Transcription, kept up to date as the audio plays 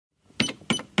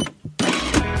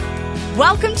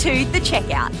Welcome to The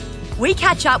Checkout. We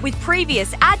catch up with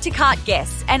previous Add to Cart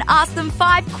guests and ask them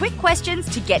 5 quick questions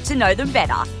to get to know them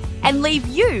better and leave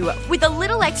you with a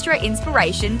little extra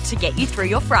inspiration to get you through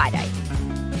your Friday.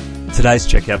 Today's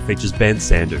checkout features Ben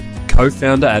Sandu,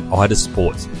 co-founder at Ida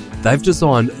Sports. They've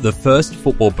designed the first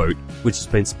football boot, which has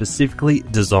been specifically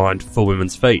designed for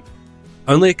women's feet.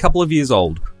 Only a couple of years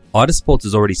old, Ida Sports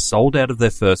has already sold out of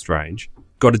their first range,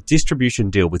 got a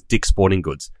distribution deal with Dick's Sporting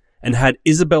Goods, and had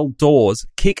Isabel Dawes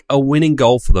kick a winning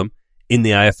goal for them in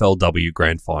the AFLW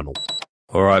Grand Final.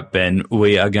 All right, Ben,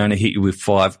 we are going to hit you with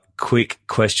 5 quick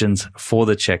questions for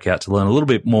the checkout to learn a little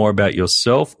bit more about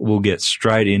yourself. We'll get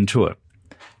straight into it.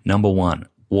 Number 1,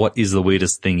 what is the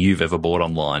weirdest thing you've ever bought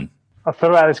online? I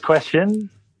thought about this question.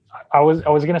 I was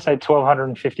going to say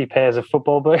 1,250 pairs of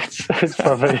football boots. It's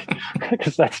probably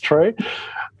because that's true.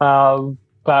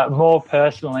 But more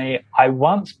personally, I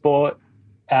once bought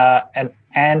an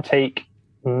antique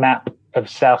map of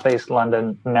southeast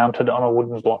London mounted on a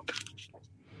wooden block.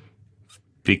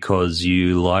 Because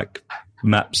you like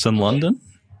maps in London?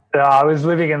 I was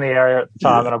living in the area at the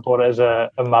time and I bought it as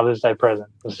a Mother's Day present.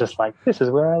 It was just like, this is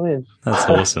where I live. That's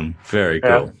awesome. Very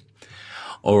cool. Yeah.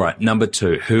 All right, number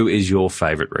 2, who is your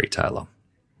favourite retailer?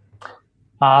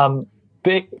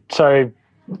 So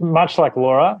much like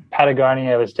Laura,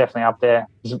 Patagonia was definitely up there,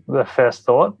 was the first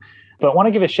thought. But I want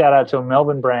to give a shout out to a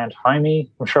Melbourne brand,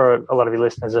 Homey. I'm sure a lot of your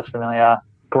listeners are familiar.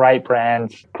 Great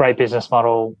brand, great business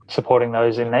model, supporting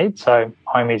those in need. So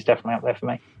Homey is definitely up there for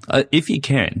me. If you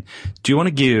can, do you want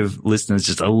to give listeners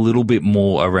just a little bit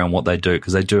more around what they do?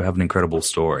 Because they do have an incredible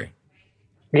story.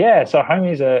 Yeah, so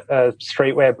Homey is a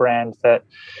streetwear brand that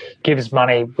gives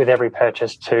money with every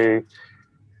purchase to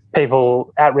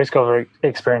people at risk of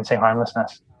experiencing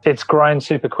homelessness. It's grown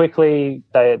super quickly.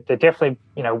 They're definitely,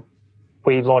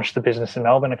 we launched the business in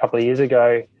Melbourne a couple of years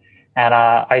ago, and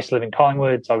I used to live in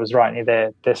Collingwood, so I was right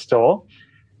near their store.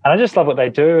 And I just love what they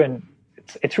do, and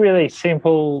it's really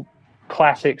simple,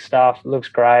 classic stuff. It looks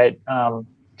great.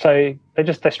 So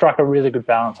they strike a really good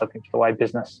balance, I think, for the way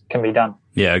business can be done.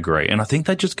 Yeah, I agree. And I think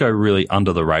they just go really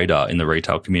under the radar in the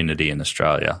retail community in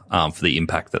Australia for the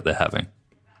impact that they're having.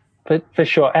 For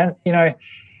sure. And,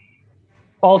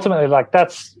 ultimately,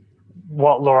 that's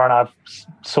what Laura and I've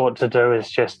sought to do, is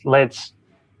just let's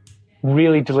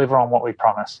really deliver on what we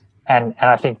promise. And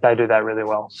I think they do that really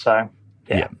well. So,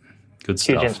 yeah. Good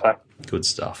stuff. Huge insight. Good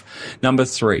stuff. Number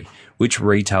 3, which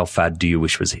retail fad do you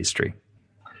wish was history?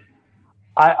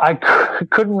 I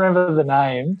couldn't remember the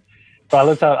name, but I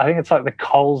looked up. I think it's like the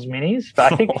Coles Minis.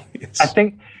 But I think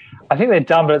I think they're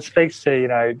dumb. But it speaks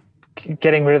to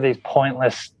getting rid of these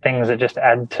pointless things that just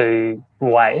add to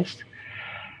waste.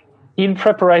 In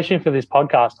preparation for this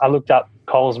podcast, I looked up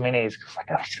Coles Minis.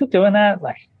 Are they still doing that?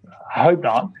 I hope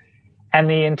not. And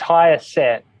the entire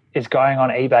set is going on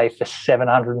eBay for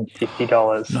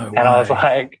 $750. No way. And I was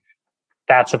like,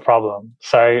 that's a problem.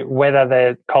 So whether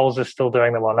the Coles is still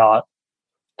doing them or not,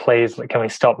 please, can we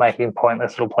stop making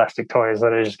pointless little plastic toys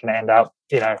that are just going to end up,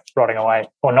 rotting away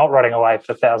or not rotting away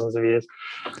for thousands of years?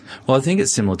 Well, I think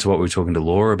it's similar to what we were talking to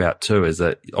Laura about too, is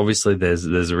that obviously there's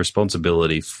a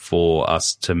responsibility for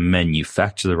us to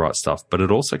manufacture the right stuff, but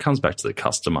it also comes back to the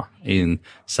customer in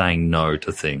saying no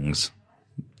to things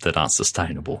that aren't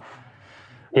sustainable.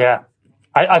 Yeah.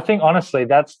 I think, honestly,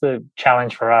 that's the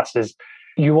challenge for us is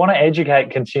you want to educate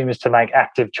consumers to make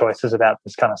active choices about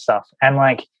this kind of stuff. And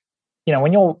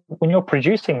when you're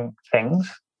producing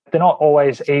things, they're not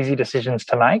always easy decisions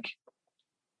to make.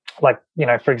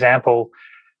 For example,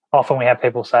 often we have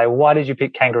people say, why did you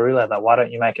pick kangaroo leather? Why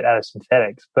don't you make it out of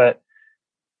synthetics? But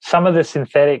some of the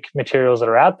synthetic materials that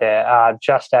are out there are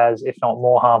just as, if not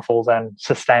more harmful than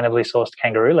sustainably sourced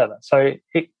kangaroo leather. So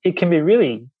it can be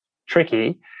really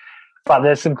tricky, but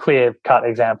there's some clear-cut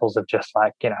examples of just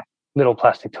little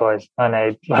plastic toys. No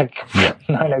need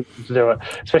to do it,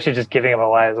 especially just giving them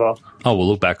away as well. Oh, we'll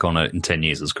look back on it in 10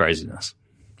 years as craziness.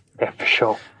 Yeah, for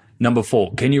sure. Number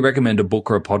 4, can you recommend a book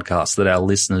or a podcast that our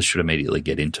listeners should immediately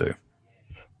get into?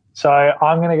 So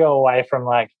I'm going to go away from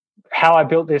how I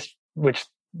built this, which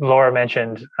Laura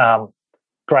mentioned.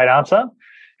 Great answer.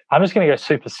 I'm just going to go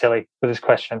super silly with this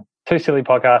question. 2 silly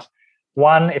podcasts.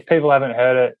 One, if people haven't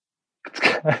heard it,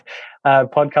 it's a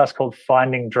podcast called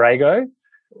Finding Drago,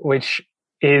 which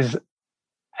is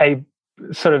a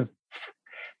sort of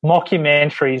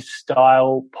mockumentary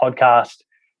style podcast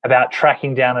about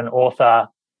tracking down an author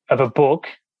of a book.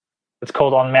 It's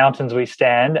called On Mountains We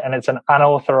Stand, and it's an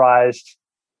unauthorized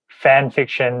fan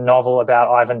fiction novel about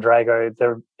Ivan Drago,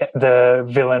 the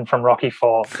villain from Rocky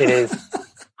IV. It is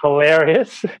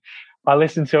hilarious. I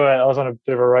listened to it. I was on a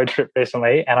bit of a road trip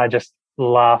recently, and I just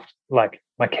laughed like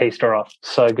my keister off.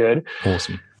 So good.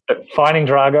 Awesome. Finding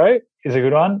Drago is a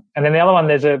good one. And then the other one,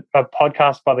 there's a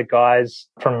podcast by the guys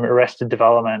from Arrested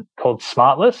Development called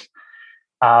Smartless.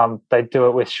 They do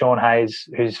it with Sean Hayes,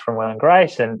 who's from Will and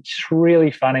Grace, and it's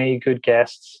really funny, good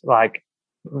guests, like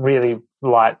really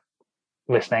light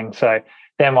listening. So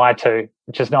they're my two,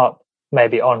 which is not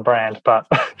maybe on brand, but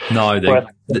no,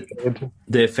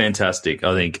 they're fantastic.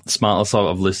 I think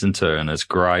Smartless I've listened to and it's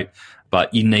great,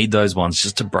 but you need those ones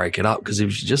just to break it up, because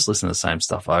if you just listen to the same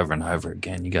stuff over and over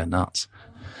again, you go nuts.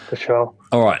 For sure.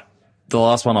 All right. The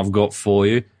last one I've got for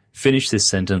you. Finish this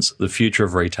sentence. The future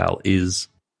of retail is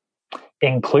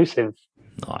inclusive.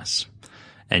 Nice.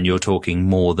 And you're talking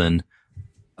more than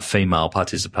female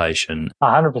participation.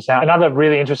 100%. Another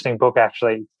really interesting book,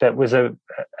 actually, that was a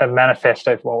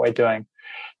manifesto for what we're doing.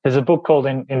 There's a book called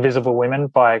Invisible Women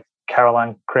by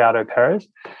Caroline Criado Perez.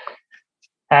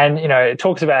 And, you know, it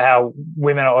talks about how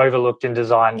women are overlooked in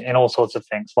design in all sorts of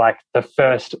things. Like the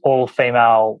first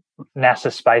all-female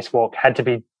NASA spacewalk had to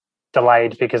be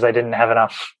delayed because they didn't have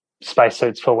enough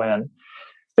spacesuits for women.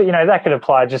 But, you know, that could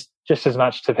apply just as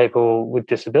much to people with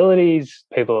disabilities,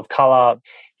 people of colour.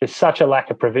 There's such a lack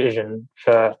of provision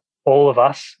for all of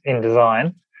us in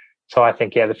design. So I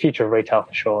think, the future of retail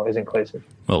for sure is inclusive.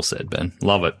 Well said, Ben.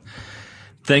 Love it.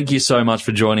 Thank you so much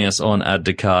for joining us on Add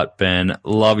to Cart, Ben.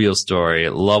 Love your story.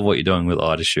 Love what you're doing with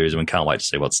Ida Shoes, and we can't wait to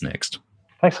see what's next.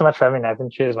 Thanks so much for having me,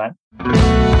 Nathan. Cheers, mate.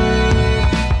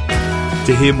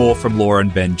 To hear more from Laura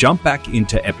and Ben, jump back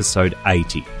into episode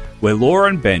 80, where Laura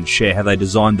and Ben share how they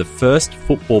designed the first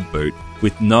football boot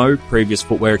with no previous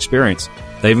footwear experience.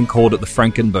 They even called it the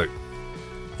Franken boot.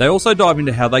 They also dive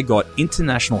into how they got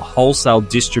international wholesale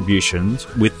distributions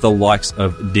with the likes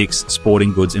of Dick's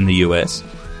Sporting Goods in the US,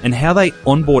 and how they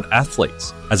onboard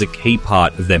athletes as a key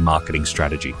part of their marketing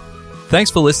strategy.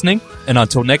 Thanks for listening, and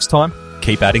until next time,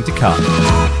 keep adding to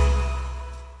cart.